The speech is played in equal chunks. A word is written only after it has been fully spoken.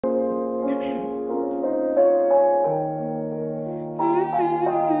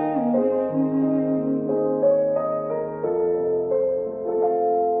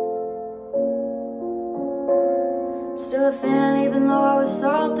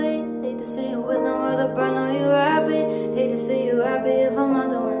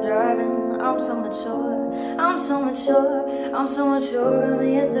so mature, I'm so mature. Got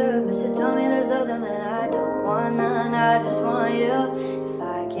me a therapist to tell me there's other men. I don't want none, I just want you. If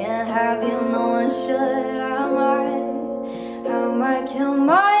I can't have you, no one should. I might kill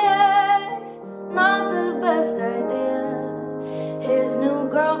my ex. Not the best idea. His new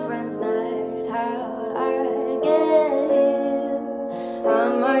girlfriend's next. How'd I get here?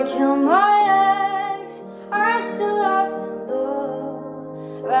 I might kill my ex. I still love him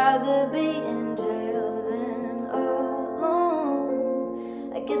though. Rather be in jail than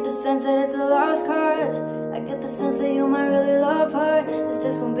alone. I get the sense that it's a lost cause. I get the sense that you might really love her. This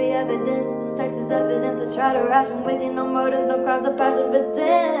text won't be evidence, this text is evidence. I try to ration with you, no murders, no crimes of passion. But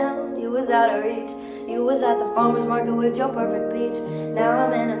damn, you was out of reach. You was at the farmer's market with your perfect peach. Now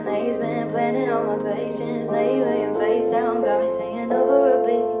I'm in amazement, planning on my patience. Now you laying face down, got me singing over a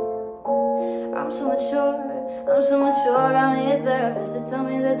beat. I'm so mature, got me a therapist to tell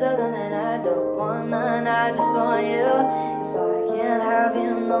me there's other men. I don't want none, I just want you. If I can't have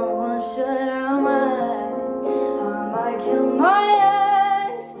you, no one should. I might kill my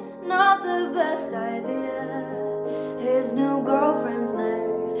ex. Not the best idea. His new girlfriend's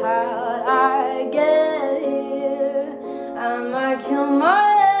next. How'd I get here? I might kill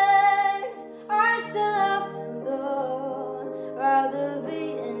my ex. I still love him though. Rather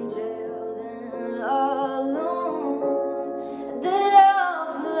be in jail than alone. I did it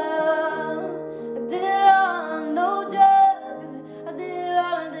all for love. I did it all on no drugs. I did it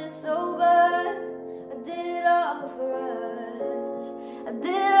all in this sober. I did it all for us. I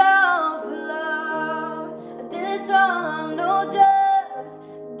did it all for love. I did this all on no drugs. I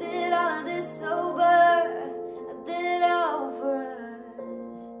did it all in this sober. I did it all for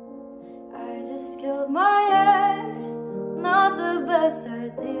us. I just killed my ex. Not the best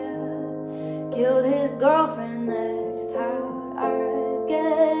idea. Killed his girlfriend next. How'd I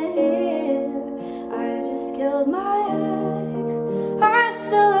get here? I just killed my ex. I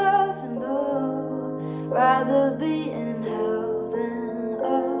still love him though. Rather be in hell than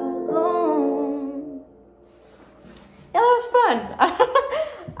alone. Yeah, that was fun.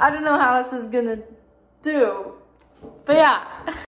 I don't know how this is gonna do, but yeah.